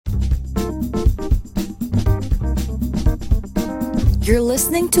You're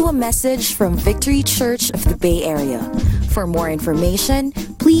listening to a message from Victory Church of the Bay Area. For more information,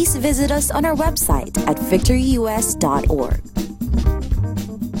 please visit us on our website at victoryus.org.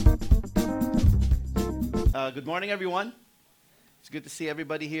 Good morning, everyone. It's good to see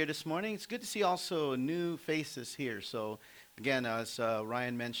everybody here this morning. It's good to see also new faces here. So, again, as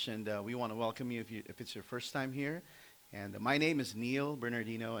Ryan mentioned, we want to welcome you if it's your first time here. And my name is Neil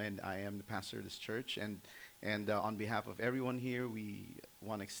Bernardino, and I am the pastor of this church. And on behalf of everyone here, we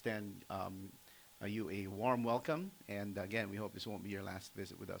want to extend you a warm welcome. And again, we hope this won't be your last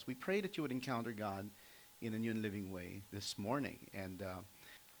visit with us. We pray that you would encounter God in a new and living way this morning. And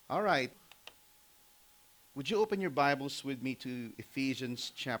all right. Would you open your Bibles with me to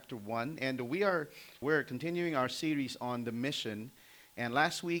Ephesians chapter 1? And we're continuing our series on the mission. And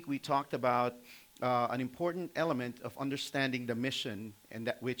last week we talked about an important element of understanding the mission, and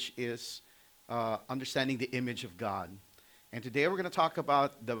that which is understanding the image of God. And today we're going to talk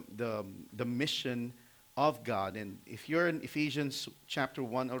about the mission of God. And if you're in Ephesians chapter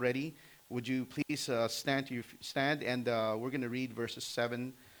 1 already, would you please stand and we're going to read verses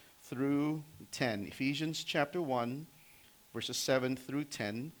 7 through 10. Ephesians chapter 1, verses 7 through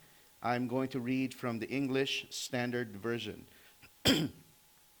 10. I'm going to read from the English Standard Version.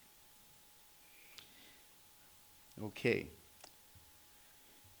 Okay,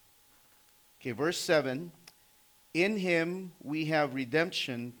 verse 7. In him we have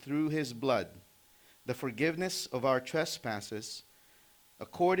redemption through his blood, the forgiveness of our trespasses,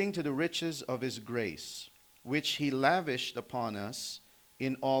 according to the riches of his grace, which he lavished upon us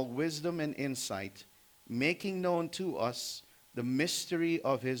in all wisdom and insight, making known to us the mystery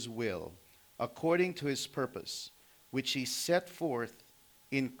of his will, according to his purpose, which he set forth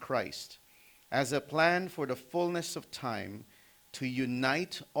in Christ, as a plan for the fullness of time, to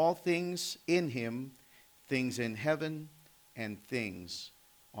unite all things in him, things in heaven and things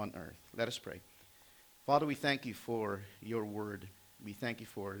on earth. Let us pray. Father, we thank you for your word. We thank you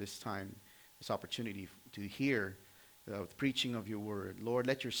for this time, this opportunity to hear the preaching of your word. Lord,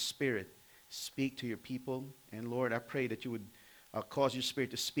 let your spirit speak to your people. And Lord, I pray that you would cause your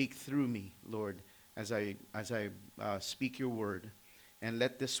spirit to speak through me, Lord, as I speak your word. And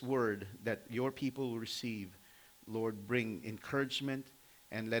let this word that your people will receive, Lord, bring encouragement,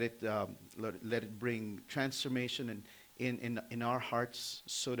 and let it bring transformation in our hearts,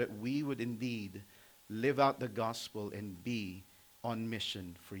 so that we would indeed live out the gospel and be on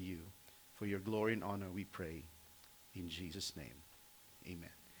mission for you. For your glory and honor, we pray. In Jesus' name,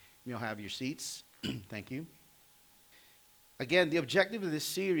 amen. You'll have your seats. Thank you. Again, the objective of this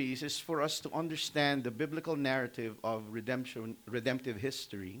series is for us to understand the biblical narrative of redemptive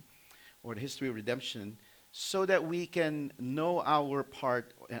history, or the history of redemption, so that we can know our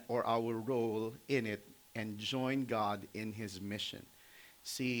part or our role in it and join God in his mission.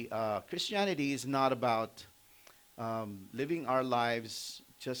 See, Christianity is not about living our lives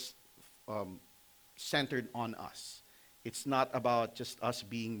just centered on us. It's not about just us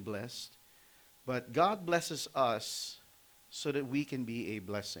being blessed, but God blesses us so that we can be a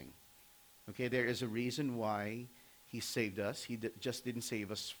blessing. Okay, there is a reason why he saved us. He just didn't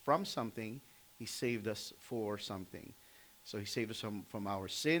save us from something. He saved us for something. So he saved us from our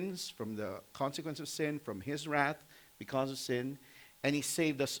sins, from the consequence of sin, from his wrath because of sin, and he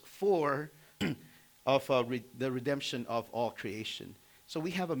saved us for the redemption of all creation. So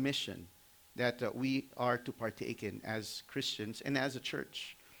we have a mission that we are to partake in as Christians and as a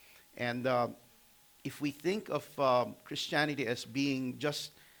church. And if we think of Christianity as being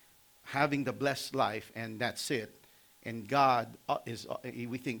just having the blessed life and that's it, and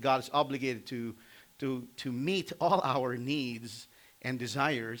we think God is obligated to meet all our needs and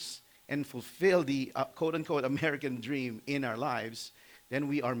desires and fulfill the quote-unquote American dream in our lives, then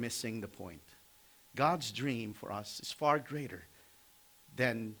we are missing the point. God's dream for us is far greater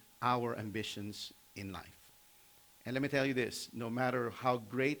than our ambitions in life. And let me tell you this, no matter how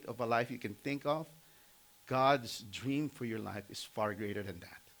great of a life you can think of, God's dream for your life is far greater than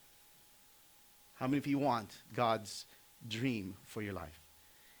that. How many of you want God's dream for your life?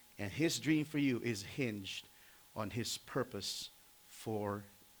 And his dream for you is hinged on his purpose for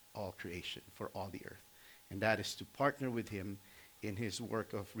all creation, for all the earth. And that is to partner with him in his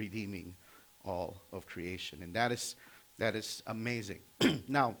work of redeeming all of creation. And that is amazing.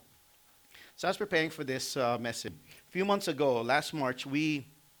 Now, so I was preparing for this message. A few months ago, last March, we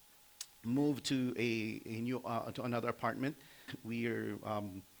moved to to another apartment.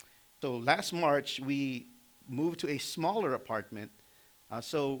 So last March, we moved to a smaller apartment.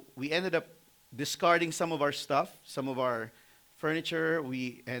 So we ended up discarding some of our stuff, some of our furniture.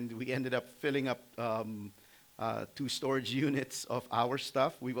 We ended up filling up two storage units of our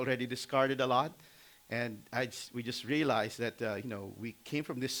stuff. We've already discarded a lot. And we just realized that, we came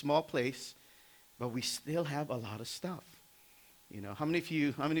from this small place, but we still have a lot of stuff. How many of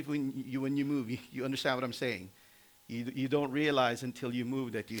you, when you move, you understand what I'm saying? You don't realize until you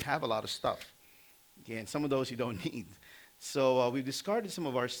move that you have a lot of stuff. Okay, and some of those you don't need. So we've discarded some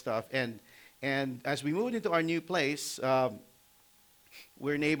of our stuff. And as we moved into our new place,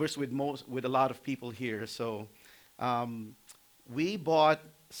 we're neighbors with a lot of people here. So we bought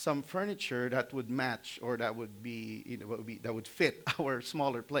some furniture that would match, or that would be, that would fit our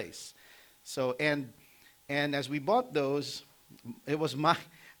smaller place. So and as we bought those, it was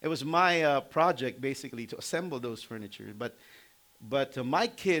my project basically to assemble those furniture. But my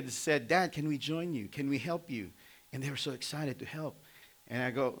kids said, "Dad, can we join you? Can we help you?" And they were so excited to help. And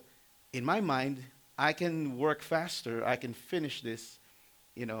I go, in my mind, I can work faster. I can finish this,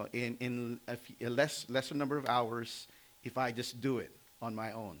 in a lesser number of hours if I just do it on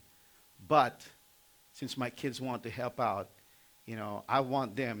my own. But since my kids want to help out, I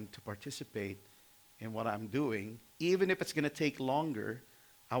want them to participate in what I'm doing. Even if it's going to take longer,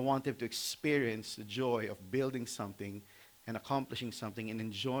 I want them to experience the joy of building something and accomplishing something and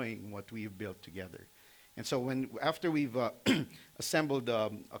enjoying what we've built together. And so after we've assembled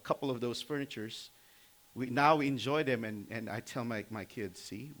a couple of those furnitures, we enjoy them, and I tell my kids,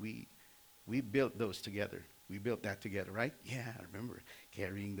 see, we built those together. We built that together, right? Yeah, I remember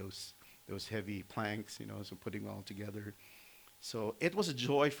carrying those heavy planks, so putting them all together. So it was a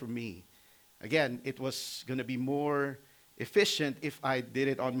joy for me. Again, it was going to be more efficient if I did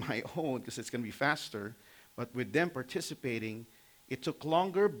it on my own, because it's going to be faster. But with them participating, it took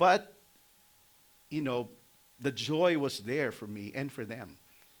longer, but, the joy was there for me and for them.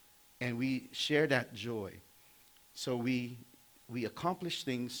 And we share that joy. So we accomplished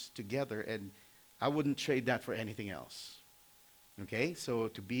things together, and I wouldn't trade that for anything else. Okay? So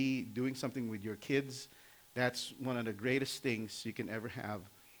to be doing something with your kids, that's one of the greatest things you can ever have.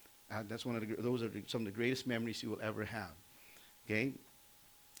 Those are some of the greatest memories you will ever have. Okay?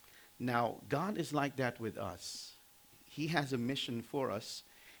 Now, God is like that with us. He has a mission for us.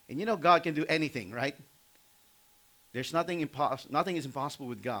 And God can do anything, right? There's nothing is impossible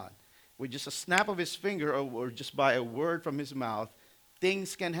with God. With just a snap of his finger, or just by a word from his mouth,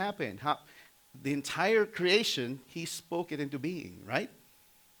 things can happen. The entire creation, he spoke it into being, right?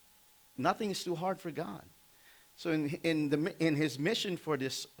 Nothing is too hard for God. So in his mission for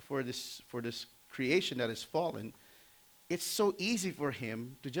this creation that is fallen, it's so easy for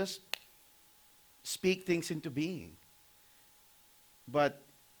him to just speak things into being. But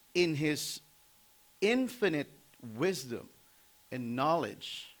in his infinite wisdom and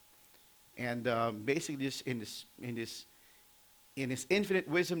knowledge, and basically just in his infinite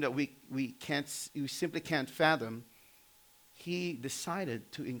wisdom that we simply can't fathom, he decided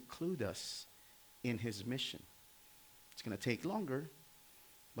to include us in his mission. It's going to take longer,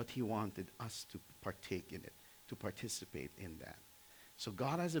 but he wanted us to partake in it, to participate in that. So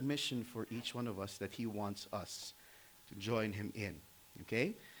God has a mission for each one of us that he wants us to join him in.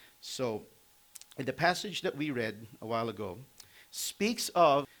 Okay? So in the passage that we read a while ago, speaks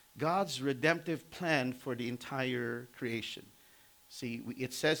of God's redemptive plan for the entire creation. See,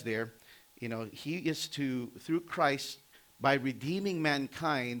 it says there, he is through Christ, by redeeming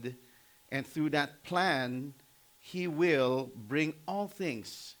mankind, and through that plan, he will bring all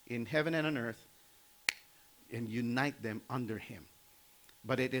things in heaven and on earth and unite them under him.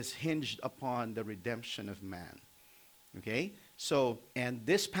 But it is hinged upon the redemption of man. Okay? So, and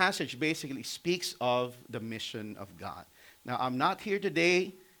this passage basically speaks of the mission of God. Now, I'm not here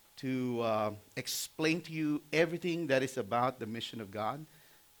today to explain to you everything that is about the mission of God.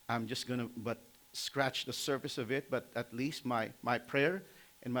 I'm just going to scratch the surface of it, but at least my prayer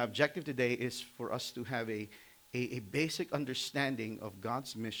and my objective today is for us to have a basic understanding of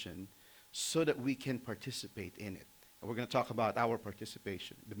God's mission so that we can participate in it. And we're going to talk about our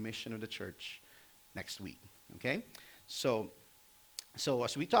participation, the mission of the church, next week. Okay? So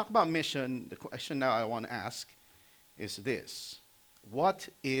as we talk about mission, the question now I want to ask is this. What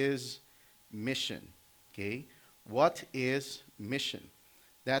is mission? Okay? What is mission?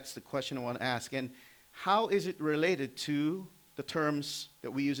 That's the question I want to ask. And how is it related to the terms that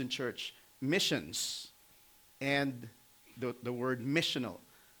we use in church? Missions and the word missional.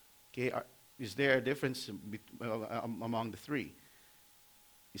 Okay? Is there a difference among the three?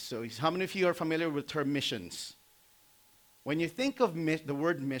 So how many of you are familiar with the term missions? When you think of the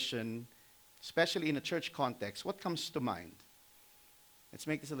word mission, especially in a church context, what comes to mind? Let's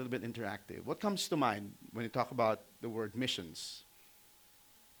make this a little bit interactive. What comes to mind when you talk about the word missions?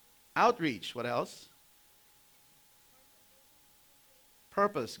 Outreach. What else?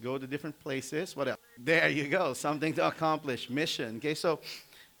 Purpose, go to different places. What else? There you go, something to accomplish. Mission. Okay, so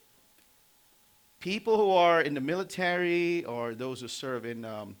people who are in the military or those who serve in,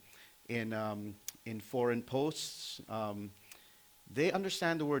 in foreign posts, they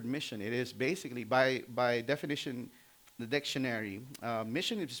understand the word mission. It is basically, by definition, the dictionary,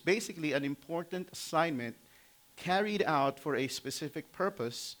 mission is basically an important assignment carried out for a specific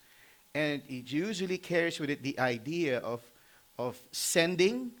purpose, and it usually carries with it the idea of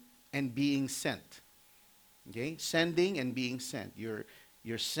sending and being sent. Okay, sending and being sent.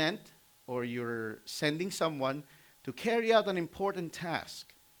 You're sent, or you're sending someone to carry out an important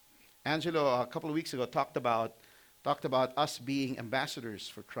task. Angelo, a couple of weeks ago, talked about us being ambassadors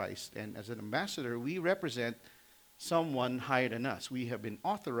for Christ. And as an ambassador, we represent someone higher than us. We have been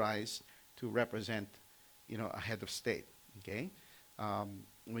authorized to represent, a head of state. Okay?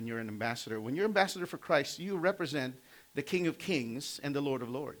 When you're an ambassador for Christ, you represent the King of Kings and the Lord of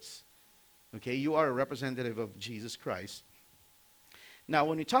Lords. Okay? You are a representative of Jesus Christ. Now,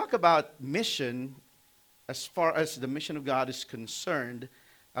 when we talk about mission, as far as the mission of God is concerned,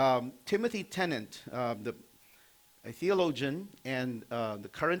 Timothy Tennant, a theologian and the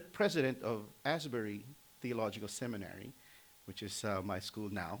current president of Asbury Theological Seminary, which is my school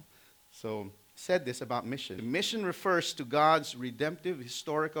now, said this about mission. Mission refers to God's redemptive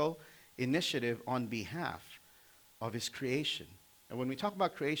historical initiative on behalf of his creation. And when we talk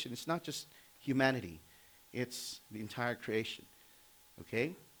about creation, it's not just humanity, it's the entire creation.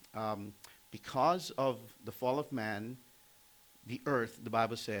 Okay? Because of the fall of man, the earth, the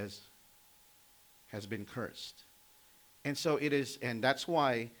Bible says, has been cursed. And so it is, and that's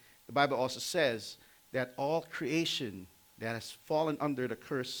why the Bible also says that all creation that has fallen under the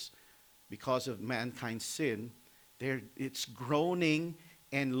curse because of mankind's sin, it's groaning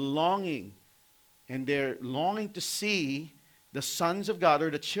and longing. And they're longing to see the sons of God or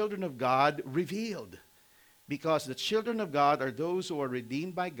the children of God revealed. Because the children of God are those who are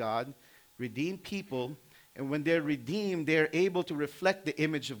redeemed by God, redeemed people. And when they're redeemed, they're able to reflect the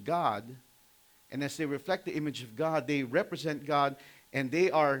image of God. And as they reflect the image of God, they represent God, and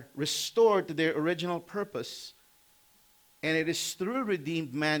they are restored to their original purpose. And it is through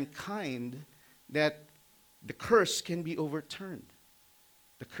redeemed mankind that the curse can be overturned.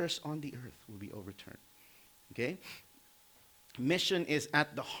 The curse on the earth will be overturned. Okay? Mission is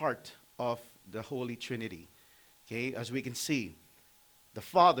at the heart of the Holy Trinity. Okay? As we can see, the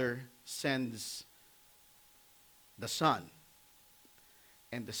Father sends the Son.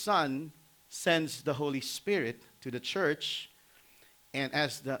 And the Son sends the Holy Spirit to the church. And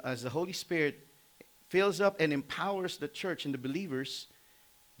as the Holy Spirit fills up and empowers the church and the believers,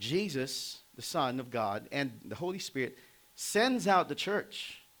 Jesus, the Son of God, and the Holy Spirit sends out the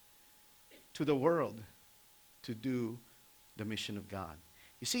church to the world to do the mission of God.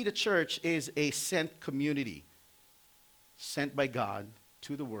 You see, the church is a sent community, sent by God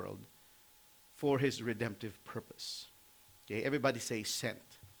to the world for his redemptive purpose. Okay, everybody say sent.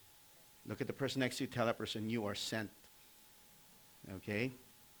 Look at the person next to you, tell that person you are sent. Okay?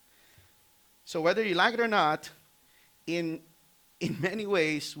 So whether you like it or not, in many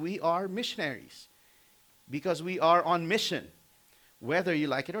ways, we are missionaries because we are on mission, whether you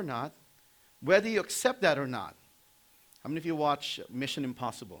like it or not, whether you accept that or not. How many of you watch Mission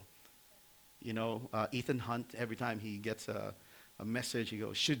Impossible? Ethan Hunt, every time he gets a message, he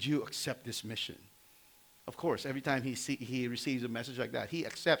goes, should you accept this mission? Of course, every time he receives a message like that, he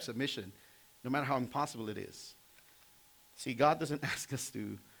accepts a mission, no matter how impossible it is. See, God doesn't ask us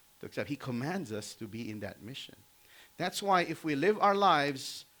to accept. He commands us to be in that mission. That's why if we live our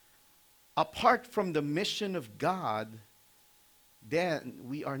lives apart from the mission of God, then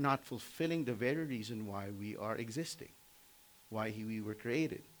we are not fulfilling the very reason why we are existing, why we were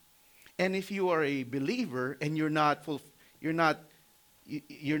created. And if you are a believer and you're not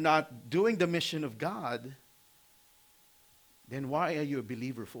doing the mission of God, then why are you a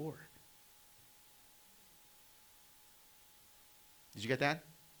believer for? Did you get that?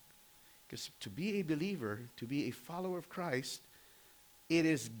 Because to be a believer, to be a follower of Christ, it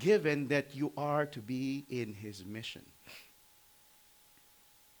is given that you are to be in his mission.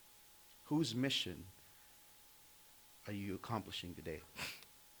 Whose mission are you accomplishing today?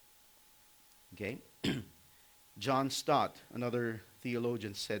 Okay? John Stott, another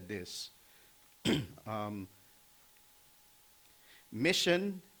theologian, said this.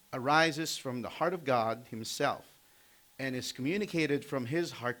 Mission arises from the heart of God himself and is communicated from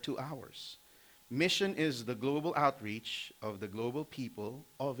his heart to ours. Mission is the global outreach of the global people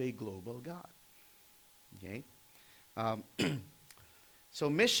of a global God. Okay? So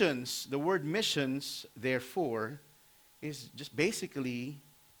missions, the word missions, therefore, is just basically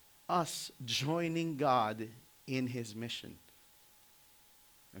us joining God in his mission.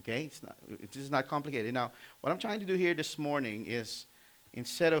 Okay? It is not complicated. Now, what I'm trying to do here this morning is,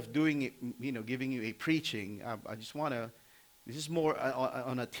 instead of doing it, giving you a preaching, I just want to, this is more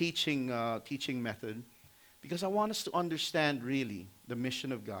on a teaching method, because I want us to understand really the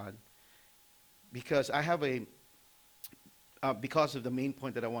mission of God. Because I have because of the main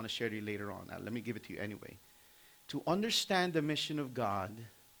point that I want to share to you later on. Let me give it to you anyway. To understand the mission of God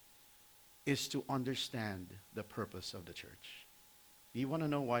is to understand the purpose of the church. Do you want to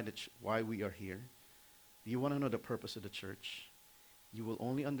know why we are here? Do you want to know the purpose of the church? You will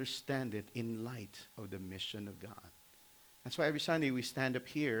only understand it in light of the mission of God. That's why every Sunday we stand up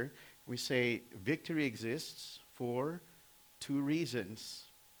here, we say victory exists for 2 reasons.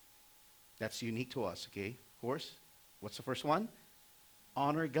 That's unique to us, okay? Of course. What's the first one?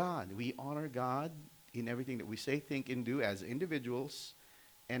 Honor God. We honor God in everything that we say, think, and do as individuals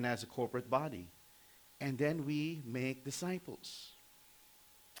and as a corporate body. And then we make disciples.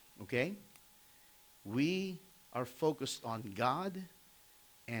 Okay? We are focused on God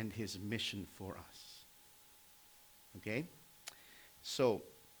and his mission for us. Okay? So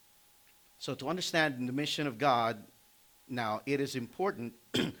to understand the mission of God, now it is important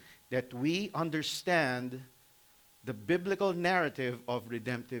that we understand the biblical narrative of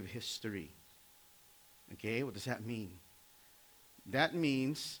redemptive history. Okay, what does that mean? That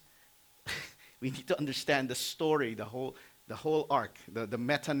means we need to understand the story, the whole arc, the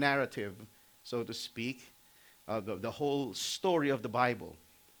meta-narrative, so to speak, the whole story of the Bible,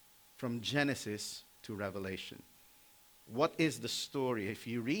 from Genesis to Revelation. What is the story? If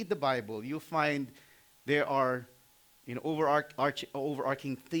you read the Bible, you'll find there are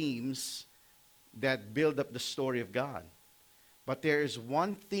overarching themes that build up the story of God. But there is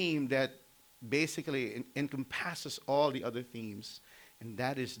one theme that basically encompasses all the other themes, and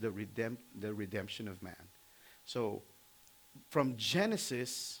that is the redemption of man. So from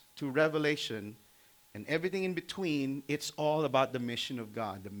Genesis to Revelation and everything in between, it's all about the mission of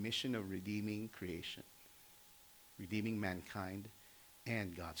God, the mission of redeeming creation, redeeming mankind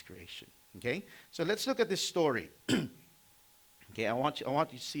and God's creation. Okay? So let's look at this story. Okay, I want you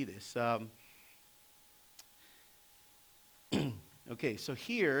to see this. Okay, so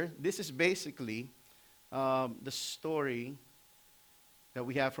here, this is basically the story that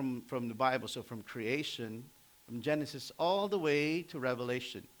we have from the Bible. So from creation, from Genesis all the way to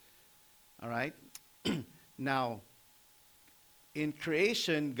Revelation. All right? Now, in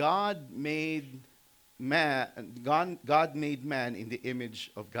creation, God made man in the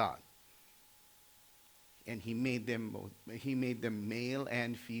image of God. And he made them male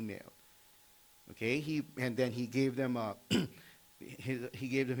and female. Okay? And then he gave them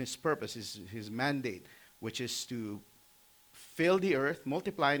his purpose, his mandate, which is to fill the earth,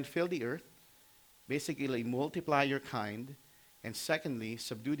 multiply and fill the earth, basically multiply your kind, and secondly,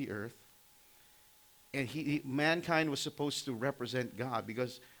 subdue the earth. And mankind was supposed to represent God,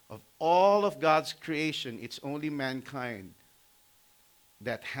 because of all of God's creation, it's only mankind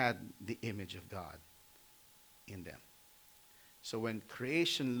that had the image of God in them. So when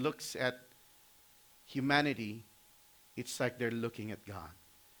creation looks at humanity, it's like they're looking at God,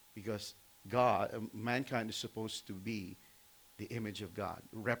 because mankind is supposed to be the image of God,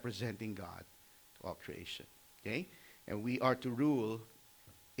 representing God to all creation. Okay? And we are to rule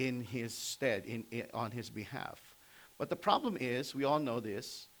in his stead, on his behalf. But the problem is, we all know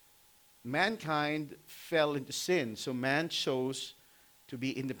this, mankind fell into sin, so man chose to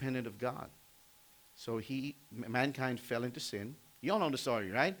be independent of God. So mankind fell into sin. You all know the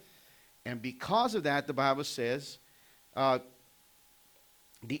story, right? And because of that, the Bible says, the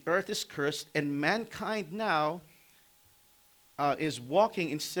earth is cursed, and mankind now is walking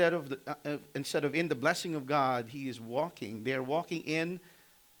instead of in the blessing of God. They're walking in,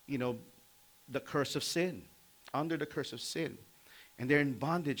 the curse of sin, under the curse of sin, and they're in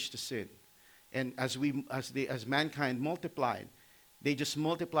bondage to sin. And as mankind multiplied, they just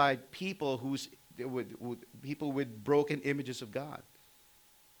multiplied people people with broken images of God,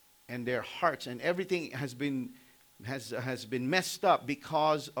 and their hearts and everything has been messed up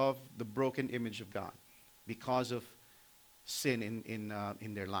because of the broken image of God, because of sin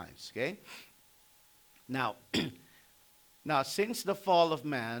in their lives. Okay. Now, since the fall of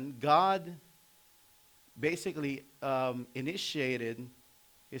man, God basically initiated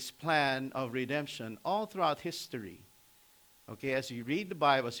his plan of redemption all throughout history. Okay, as you read the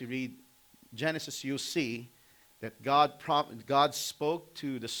Bible, as you read Genesis, you'll see that God spoke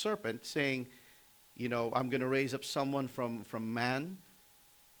to the serpent saying, I'm going to raise up someone from man,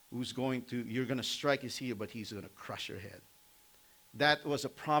 you're going to strike his heel, but he's going to crush your head. That was a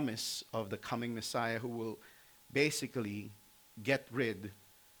promise of the coming Messiah who will basically get rid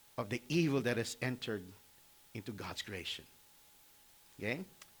of the evil that has entered into God's creation. Okay?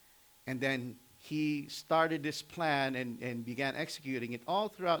 And then he started this plan and began executing it all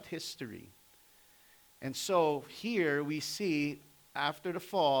throughout history. And so here we see, after the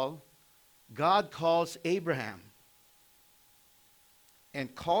fall, God calls Abraham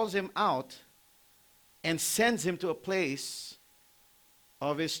and calls him out and sends him to a place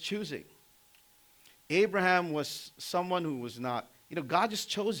of his choosing. Abraham was someone who was not, God just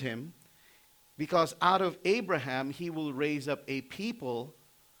chose him because out of Abraham, he will raise up a people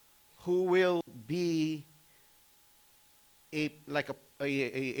who will be a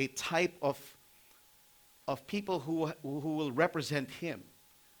type of people who will represent him.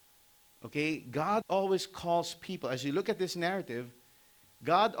 Okay? God always calls people. As you look at this narrative,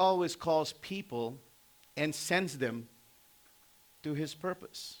 God always calls people and sends them to his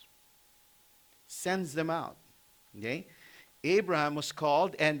purpose. Sends them out. Okay? Abraham was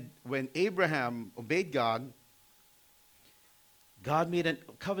called, and when Abraham obeyed God, God made a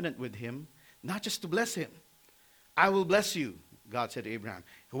covenant with him, not just to bless him. I will bless you, God said to Abraham.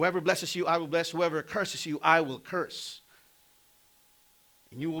 Whoever blesses you, I will bless. Whoever curses you, I will curse.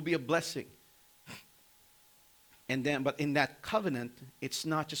 And you will be a blessing. But in that covenant, it's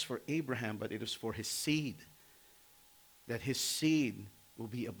not just for Abraham, but it is for his seed. That his seed will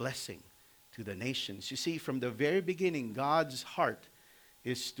be a blessing to the nations. You see, from the very beginning, God's heart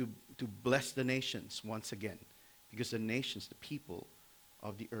is to bless the nations once again. Because the nations, the people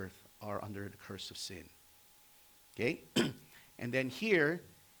of the earth, are under the curse of sin. Okay? And then here,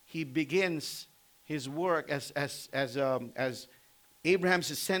 he begins his work as Abraham's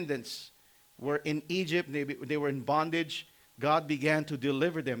descendants were in Egypt. They were in bondage. God began to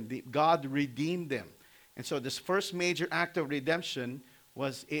deliver them. God redeemed them. And so this first major act of redemption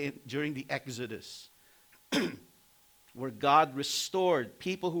was during the Exodus, where God restored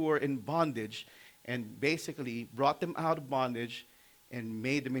people who were in bondage and basically brought them out of bondage and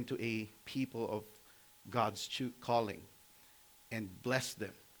made them into a people of God's calling and blessed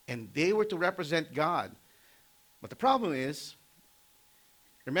them. And they were to represent God. But the problem is,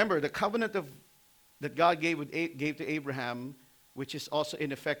 remember, the covenant that God gave to Abraham, which is also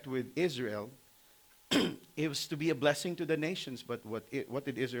in effect with Israel, it was to be a blessing to the nations. But what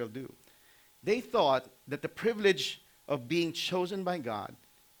did Israel do? They thought that the privilege of being chosen by God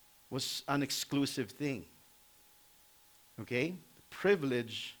was an exclusive thing. Okay?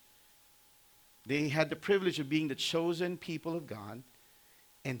 Privilege. They had the privilege of being the chosen people of God,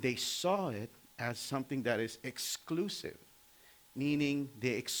 and they saw it as something that is exclusive, meaning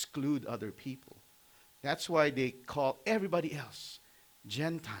they exclude other people. That's why they call everybody else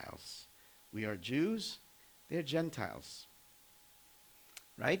Gentiles. We are Jews, they're Gentiles.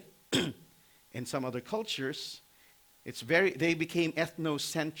 Right? In some other cultures, they became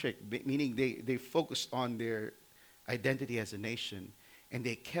ethnocentric, meaning they focused on their identity as a nation, and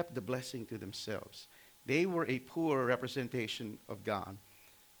they kept the blessing to themselves. They were a poor representation of God.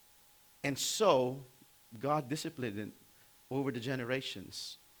 And so, God disciplined them over the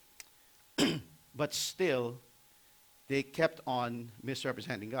generations. But still, they kept on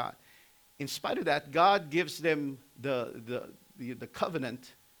misrepresenting God. In spite of that, God gives them the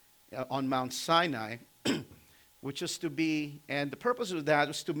covenant on Mount Sinai, which is to be, and the purpose of that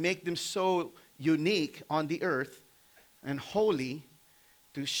was to make them so unique on the earth and holy,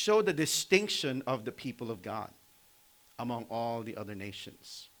 to show the distinction of the people of God among all the other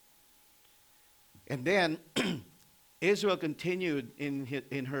nations. And then Israel continued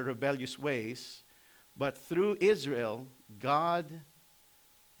in her rebellious ways, but through Israel, God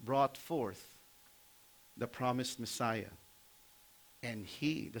brought forth the promised Messiah. And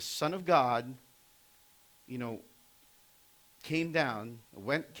he, the Son of God, came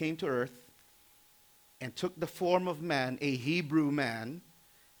to earth and took the form of man, a Hebrew man,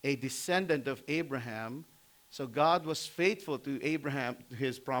 a descendant of Abraham. So God was faithful to Abraham, to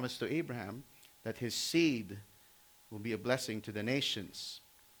his promise to Abraham, that his seed will be a blessing to the nations.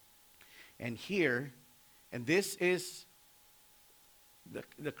 And this is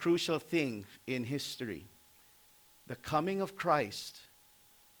the crucial thing in history. The coming of Christ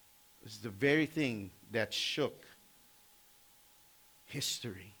is the very thing that shook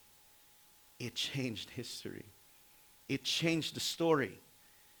history. It changed history. It changed the story.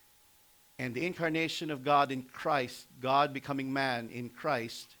 And the incarnation of God in Christ, God becoming man in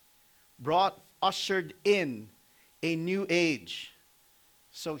Christ, ushered in a new age.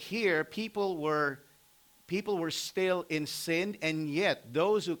 So here, people People were still in sin, and yet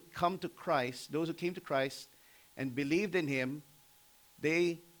those who came to Christ and believed in him,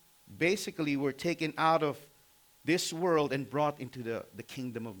 they basically were taken out of this world and brought into the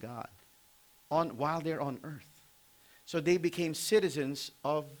kingdom of God while they're on earth. So they became citizens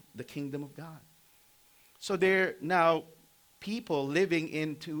of the kingdom of God. So they're now people living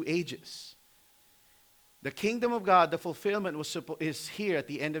in two ages. The kingdom of God, the fulfillment is here at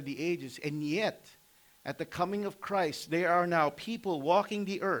the end of the ages, and yet at the coming of Christ, there are now people walking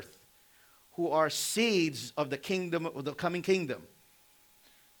the earth who are seeds of the kingdom, of the coming kingdom.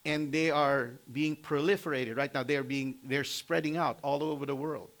 And they are being proliferated right now. They're spreading out all over the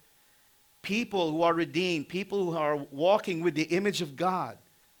world. People who are redeemed, people who are walking with the image of God.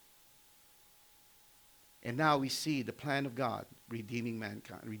 And now we see the plan of God redeeming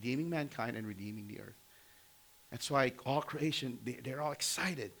mankind and redeeming the earth. That's why all creation, they're all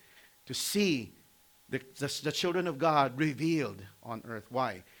excited to see the children of God revealed on earth.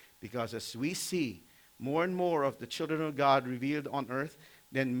 Why? Because as we see more and more of the children of God revealed on earth,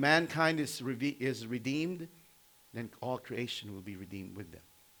 then mankind is redeemed, then all creation will be redeemed with them.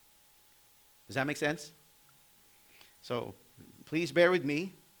 Does that make sense? So please bear with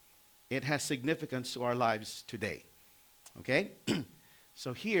me. It has significance to our lives today. Okay?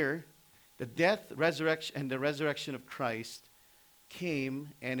 So here, the death, resurrection, and the resurrection of Christ came,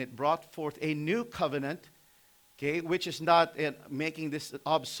 and it brought forth a new covenant, okay, which is not making this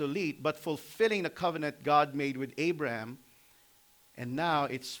obsolete, but fulfilling the covenant God made with Abraham, and now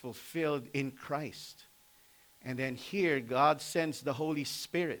it's fulfilled in Christ. And then here, God sends the Holy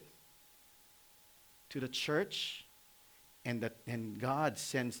Spirit to the church, and God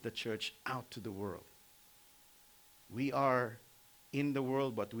sends the church out to the world. We are in the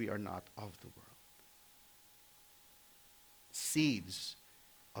world, but we are not of the world. Seeds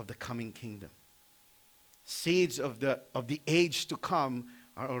of the coming kingdom. Seeds of the age to come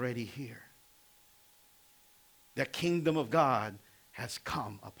are already here. The kingdom of God has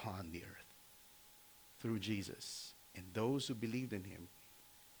come upon the earth through Jesus. And those who believed in him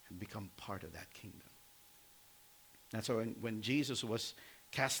have become part of that kingdom. That's why when Jesus was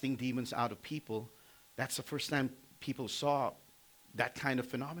casting demons out of people, that's the first time people saw that kind of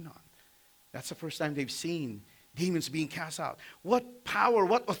phenomenon. That's the first time they've seen demons being cast out. What power,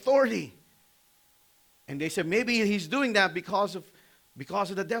 what authority? And they said maybe he's doing that because of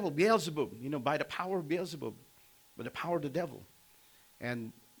the devil, Beelzebub, by the power of Beelzebub, by the power of the devil.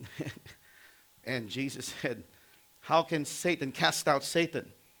 And and Jesus said, how can Satan cast out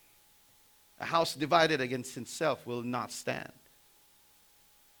Satan? A house divided against itself will not stand.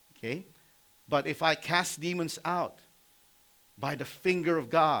 Okay? But if I cast demons out by the finger of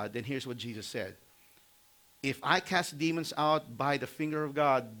God, then here's what Jesus said. If I cast demons out by the finger of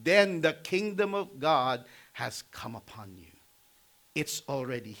God, then the kingdom of God has come upon you. It's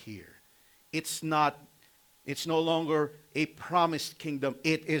already here. It's no longer a promised kingdom.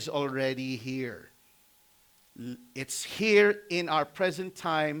 It is already here. It's here in our present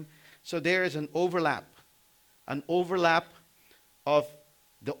time. So there is an overlap of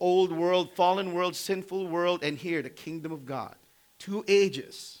the old world, fallen world, sinful world, and here the kingdom of God. Two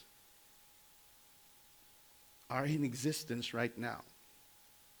ages are in existence right now.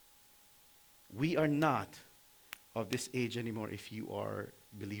 We are not of this age anymore if you are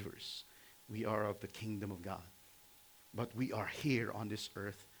believers. We are of the kingdom of God. But we are here on this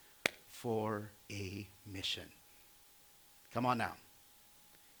earth for a mission. Come on now.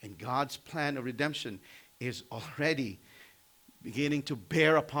 And God's plan of redemption is already beginning to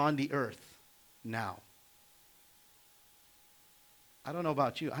bear upon the earth now. I don't know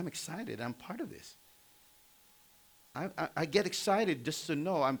about you. I'm excited. I'm part of this. I get excited just to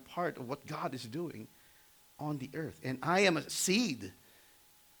know I'm part of what God is doing on the earth. And I am a seed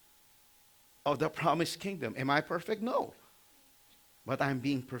of the promised kingdom. Am I perfect? No. But I'm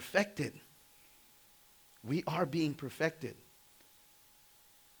being perfected. We are being perfected.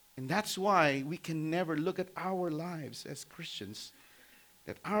 And that's why we can never look at our lives as Christians,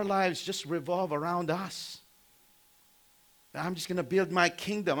 that our lives just revolve around us. I'm just going to build my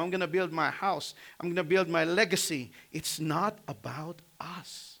kingdom. I'm going to build my house. I'm going to build my legacy. It's not about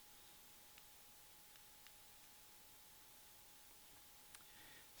us.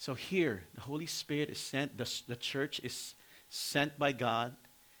 So here, the Holy Spirit is sent. The church is sent by God,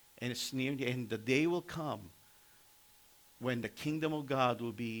 and it's near, and the day will come when the kingdom of God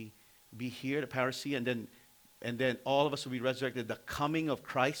will be here, the parousia, and then all of us will be resurrected. The coming of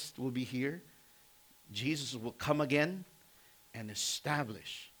Christ will be here. Jesus will come again and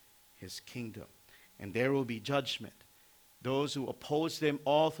establish his kingdom. And there will be judgment. Those who oppose them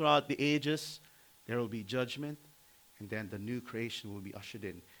all throughout the ages, there will be judgment, and then the new creation will be ushered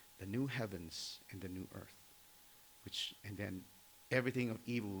in, the new heavens and the new earth. And then everything of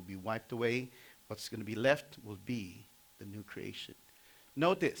evil will be wiped away. What's going to be left will be the new creation.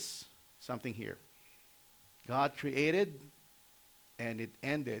 Notice something here. God created, and it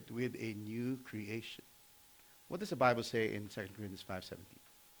ended with a new creation. What does the Bible say in 2 Corinthians 5:17?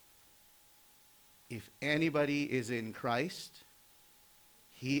 If anybody is in Christ,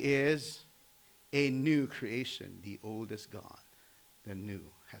 he is a new creation. The old is gone. The new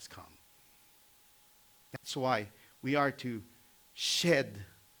has come. That's why we are to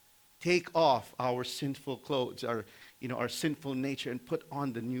take off our sinful clothes, our sinful nature, and put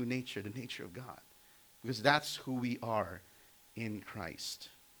on the new nature, the nature of God. Because that's who we are in Christ.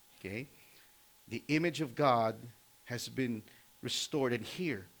 Okay? The image of God has been restored. And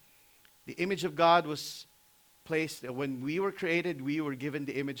here, the image of God was placed. When we were created, we were given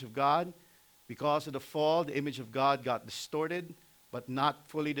the image of God. Because of the fall, the image of God got distorted, but not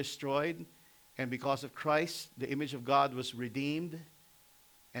fully destroyed. And because of Christ, the image of God was redeemed.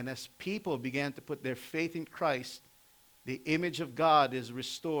 And as people began to put their faith in Christ, the image of God is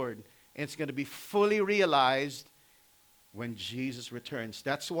restored. And it's going to be fully realized when Jesus returns.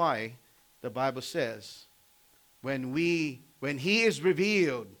 That's why the Bible says, when He is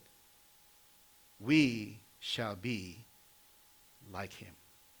revealed, we shall be like Him.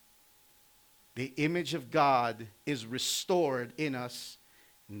 The image of God is restored in us,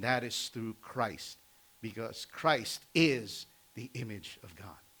 and that is through Christ. Because Christ is the image of God.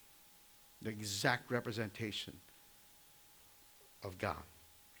 The exact representation of God.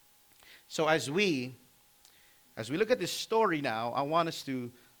 So as we look at this story now, I want us to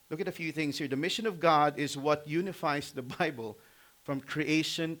look at a few things here. The mission of God is what unifies the Bible from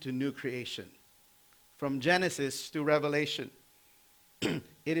creation to new creation, from Genesis to Revelation.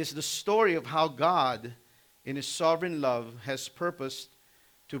 It is the story of how God, in His sovereign love, has purposed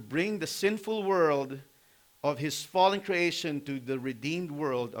to bring the sinful world of His fallen creation to the redeemed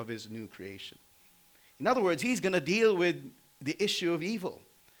world of His new creation. In other words, He's going to deal with the issue of evil.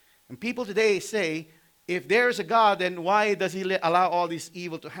 And people today say, if there's a God, then why does He allow all this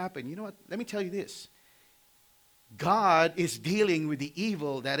evil to happen? You know what? Let me tell you this. God is dealing with the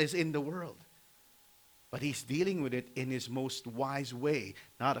evil that is in the world. But He's dealing with it in His most wise way.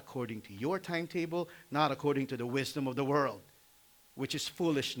 Not according to your timetable, not according to the wisdom of the world, which is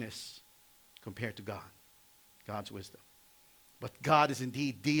foolishness compared to God, God's wisdom. But God is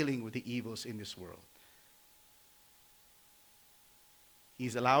indeed dealing with the evils in this world.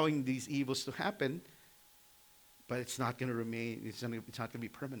 He's allowing these evils to happen, but it's not going to remain, it's not going to be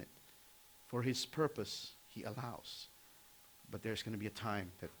permanent. For His purpose, He allows. But there's going to be a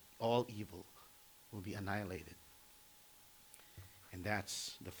time that all evil will be annihilated. And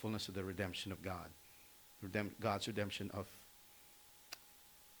that's the fullness of the redemption of God. God's redemption of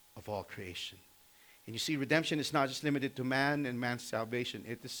all creation. And you see, redemption is not just limited to man and man's salvation.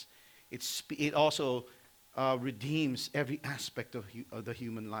 It also redeems every aspect of the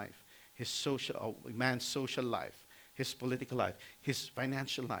human life. Man's social life, his political life, his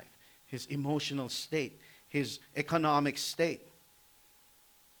financial life, his emotional state, his economic state,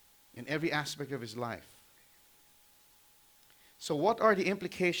 in every aspect of his life. So what are the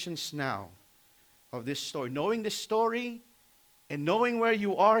implications now of this story? Knowing this story and knowing where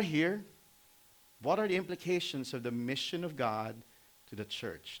you are here, what are the implications of the mission of God to the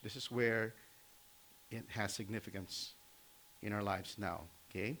church? This is where it has significance in our lives now.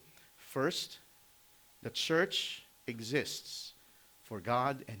 Okay? First, the church exists for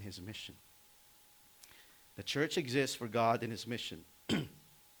God and His mission. The church exists for God and His mission.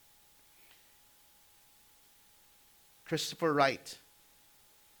 Christopher Wright,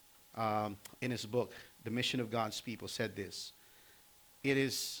 in his book, The Mission of God's People, said this: it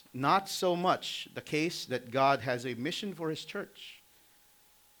is not so much the case that God has a mission for His church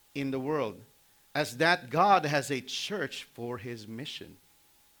in the world, as that God has a church for His mission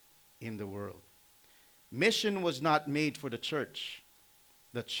in the world. Mission was not made for the church.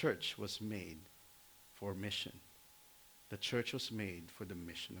 The church was made for mission. The church was made for the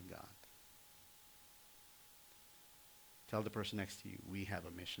mission of God. Tell the person next to you, we have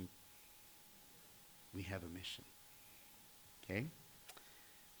a mission. We have a mission. Okay?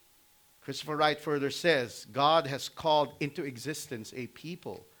 Christopher Wright further says, God has called into existence a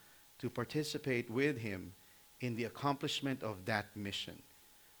people to participate with Him in the accomplishment of that mission.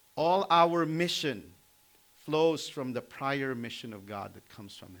 All our mission flows from the prior mission of God that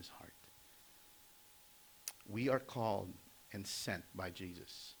comes from His heart. We are called and sent by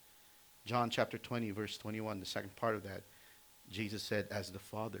Jesus. John chapter 20, verse 21, the second part of that, Jesus said, as the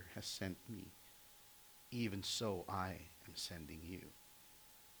Father has sent me, even so I am sending you.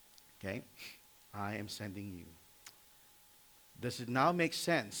 Okay? I am sending you. Does it now make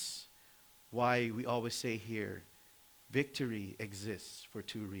sense why we always say here, victory exists for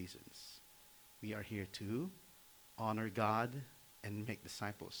two reasons? We are here to honor God and make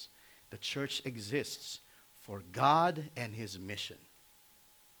disciples. The church exists for God and his mission.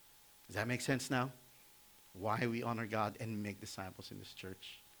 Does that make sense now? Why we honor God and make disciples in this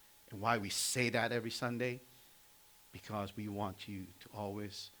church? And why we say that every Sunday? Because we want you to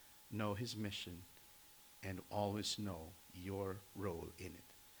always know his mission and always know your role in it.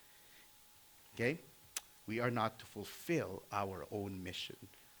 Okay? We are not to fulfill our own mission,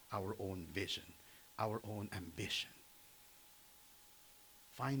 our own vision, our own ambition.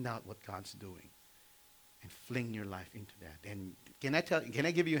 Find out what God's doing and fling your life into that. And can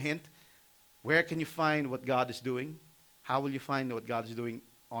I give you a hint? Where can you find what God is doing? How will you find what God is doing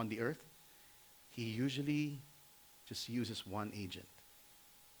on the earth? He usually just uses one agent.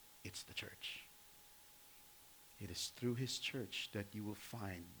 It's the church. It is through his church that you will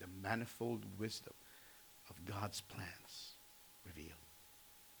find the manifold wisdom of God's plans revealed.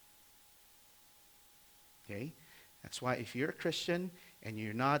 Okay? That's why if you're a Christian and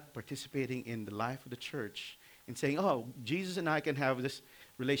you're not participating in the life of the church and saying, oh, Jesus and I can have this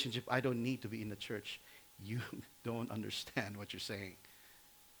relationship, I don't need to be in the church, you don't understand what you're saying.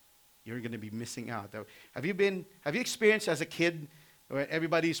 You're going to be missing out. Have you experienced as a kid where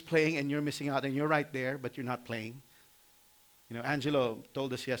everybody's playing and you're missing out and you're right there, but you're not playing? You know, Angelo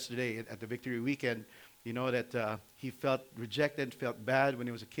told us yesterday at the Victory Weekend, you know, that he felt rejected, felt bad when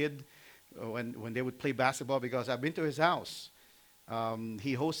he was a kid, when they would play basketball, because I've been to his house.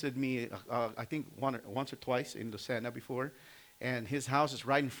 He hosted me, I think, once or twice in Lucena before, and his house is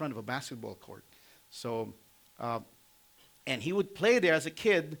right in front of a basketball court. So, and he would play there as a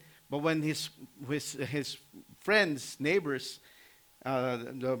kid, but when his friends, neighbors,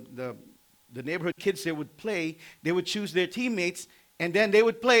 the neighborhood kids they would play, they would choose their teammates, and then they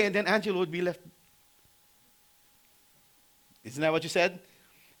would play, and then Angelo would be left. Isn't that what you said?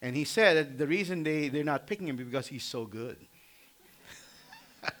 And he said that the reason they're not picking him is because he's so good.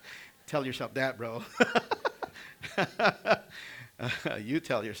 Tell yourself that, bro. You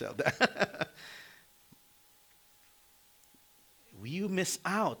tell yourself that. You miss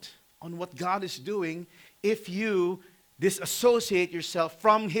out on what God is doing if you disassociate yourself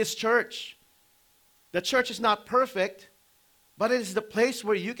from his church. The church is not perfect, but it is the place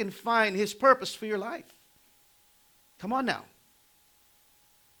where you can find his purpose for your life. Come on now.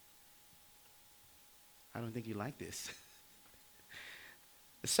 I don't think you like this.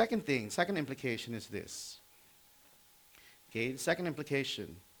 The second implication is this. Okay, the second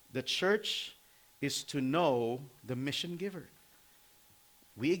implication, the church is to know the mission giver.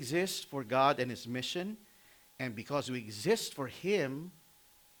 We exist for God and his mission, and because we exist for him,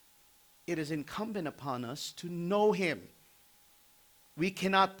 it is incumbent upon us to know him. We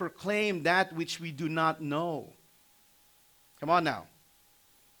cannot proclaim that which we do not know. Come on now.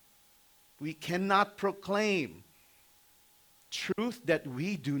 We cannot proclaim truth that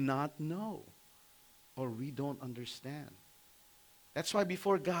we do not know or we don't understand. That's why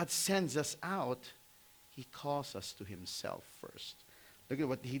before God sends us out, he calls us to himself first. Look at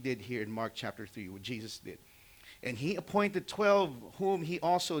what he did here in Mark chapter 3, what Jesus did. And he appointed 12, whom he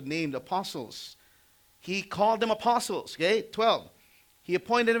also named apostles. He called them apostles, okay? 12. He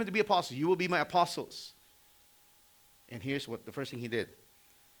appointed them to be apostles. You will be my apostles. And here's what the first thing he did.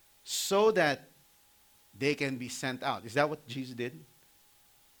 So that they can be sent out. Is that what Jesus did?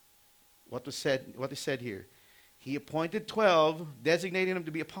 What is said here? He appointed 12, designating them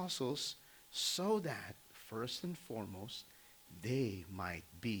to be apostles, so that, first and foremost, they might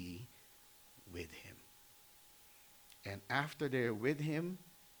be with him. And after they're with him,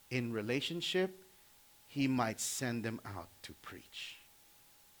 in relationship, he might send them out to preach.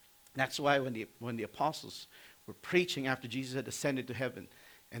 That's why when the apostles were preaching after Jesus had ascended to heaven,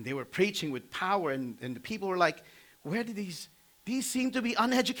 and they were preaching with power, and the people were like, where did these seem to be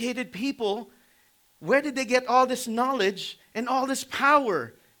uneducated people, where did they get all this knowledge and all this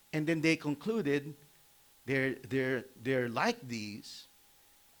power? And then they concluded they're like these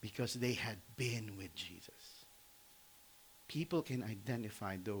because they had been with Jesus. People can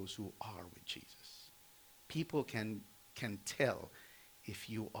identify those who are with Jesus. People can tell if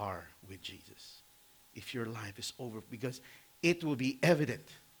you are with Jesus, if your life is over, because it will be evident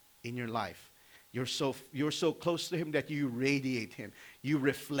in your life. You're so close to him that you radiate him. You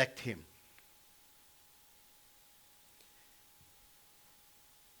reflect him.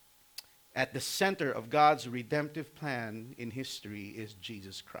 At the center of God's redemptive plan in history is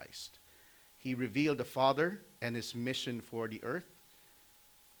Jesus Christ. He revealed the Father and his mission for the earth.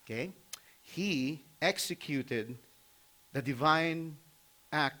 Okay? He executed the divine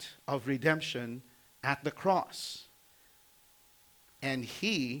act of redemption at the cross. And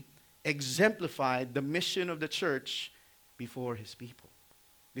he exemplified the mission of the church before his people.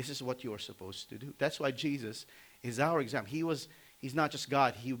 This is what you are supposed to do. That's why Jesus is our example. He's not just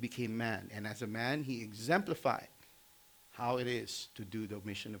God, he became man. And as a man, he exemplified how it is to do the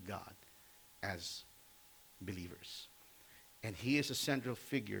mission of God as believers. And he is a central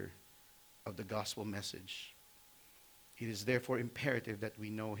figure of the gospel message. It is therefore imperative that we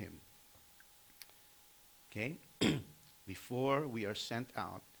know him. Okay? Before we are sent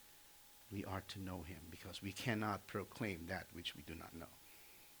out, we are to know him, because we cannot proclaim that which we do not know.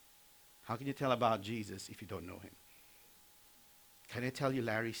 How can you tell about Jesus if you don't know him? Can I tell you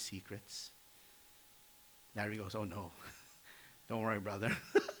Larry's secrets? Larry goes, oh no. Don't worry, brother.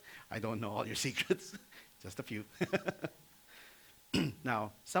 I don't know all your secrets. Just a few.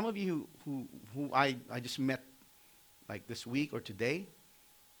 Now, some of you who I just met like this week or today,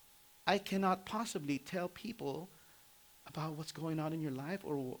 I cannot possibly tell people about what's going on in your life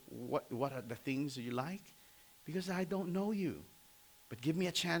or what are the things that you like, because I don't know you. But give me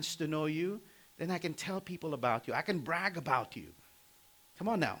a chance to know you, then I can tell people about you. I can brag about you. Come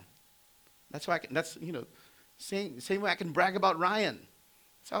on now. That's why same way I can brag about Ryan.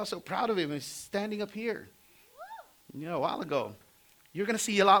 So I was so proud of him. He's standing up here. A while ago. You're going to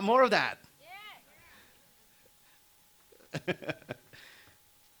see a lot more of that. Yeah.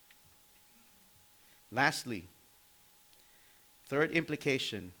 Lastly, third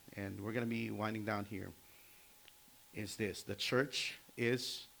implication, and we're going to be winding down here, is this. The church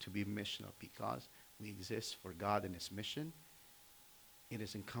is to be missional because we exist for God and his mission. It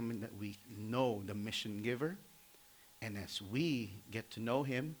is incumbent that we know the mission giver. And as we get to know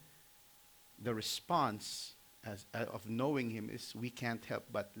him, the response of knowing him is we can't help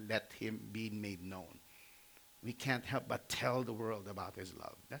but let him be made known. We can't help but tell the world about his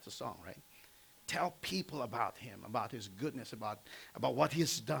love. That's a song, right? Tell people about him, about his goodness, about what he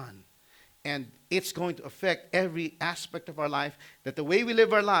has done. And it's going to affect every aspect of our life, that the way we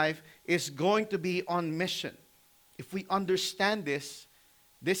live our life is going to be on mission. If we understand this,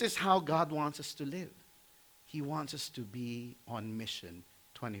 this is how God wants us to live. He wants us to be on mission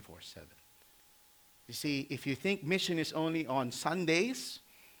 24/7. You see, if you think mission is only on Sundays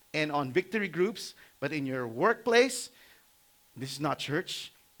and on victory groups, but in your workplace, this is not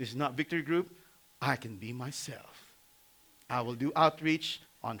church, this is not victory group, I can be myself. I will do outreach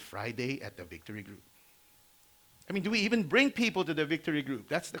on Friday at the victory group. I mean, do we even bring people to the victory group?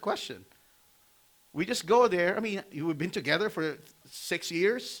 That's the question. We just go there. I mean, we've been together for 6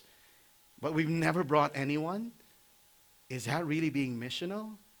 years, but we've never brought anyone. Is that really being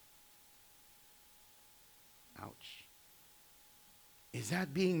missional? Ouch. Is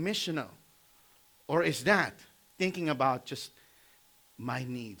that being missional? Or is that thinking about just my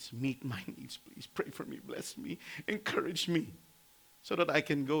needs? Meet my needs, please. Pray for me, bless me, encourage me, so that I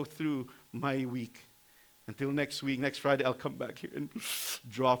can go through my week. Until next week, next Friday, I'll come back here and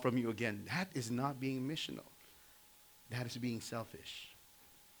draw from you again. That is not being missional. That is being selfish.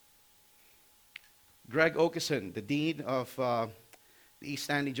 Greg Okeson, the dean of the East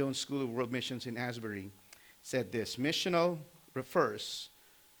Stanley Jones School of World Missions in Asbury, said this: missional refers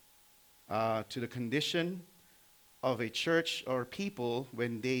to the condition of a church or people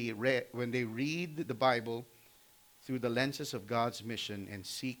when they read the Bible through the lenses of God's mission and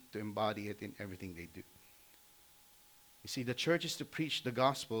seek to embody it in everything they do. You see, the church is to preach the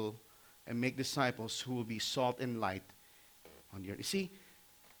gospel and make disciples who will be salt and light on the earth. You see,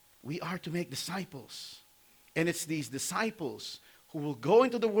 we are to make disciples. And it's these disciples who will go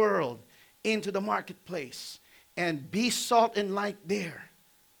into the world, into the marketplace, and be salt and light there.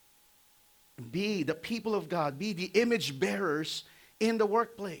 Be the people of God. Be the image bearers in the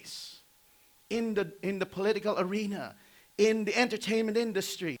workplace, in the political arena, in the entertainment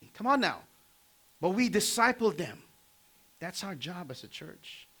industry. Come on now. But we disciple them. That's our job as a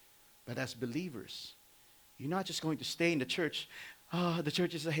church. But as believers, you're not just going to stay in the church. Oh, the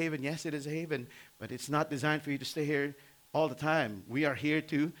church is a haven. Yes, it is a haven. But it's not designed for you to stay here all the time. We are here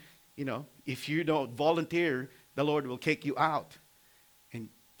to, if you don't volunteer, the Lord will kick you out. And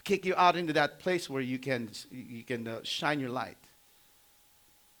kick you out into that place where you can shine your light.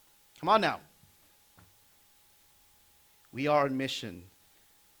 Come on now. We are on mission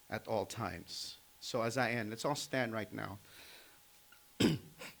at all times. So as I end, let's all stand right now.